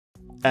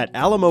At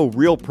Alamo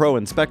Real Pro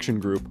Inspection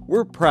Group,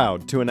 we're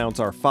proud to announce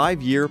our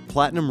 5-year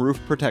Platinum Roof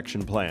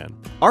Protection Plan.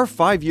 Our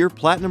 5-year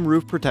Platinum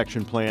Roof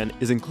Protection Plan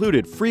is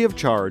included free of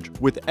charge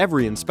with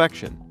every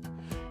inspection.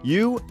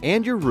 You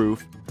and your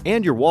roof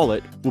and your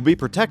wallet will be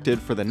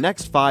protected for the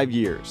next 5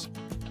 years.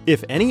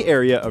 If any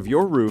area of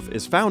your roof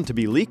is found to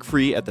be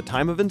leak-free at the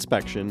time of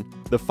inspection,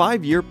 the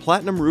 5-year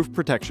Platinum Roof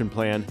Protection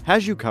Plan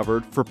has you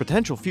covered for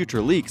potential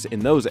future leaks in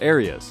those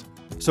areas.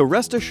 So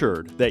rest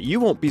assured that you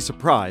won't be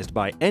surprised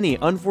by any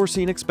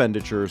unforeseen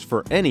expenditures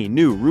for any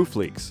new roof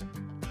leaks.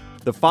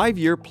 The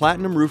 5-year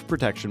Platinum Roof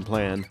Protection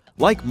Plan,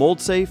 like Mold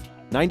Safe,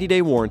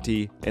 90-day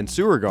warranty, and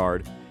Sewer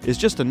Guard, is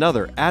just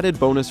another added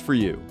bonus for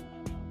you.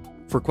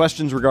 For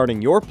questions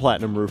regarding your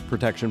Platinum Roof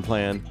Protection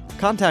Plan,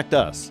 contact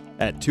us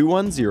at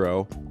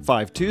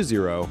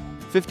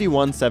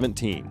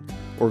 210-520-5117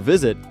 or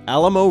visit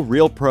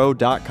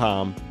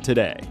alamorealpro.com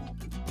today.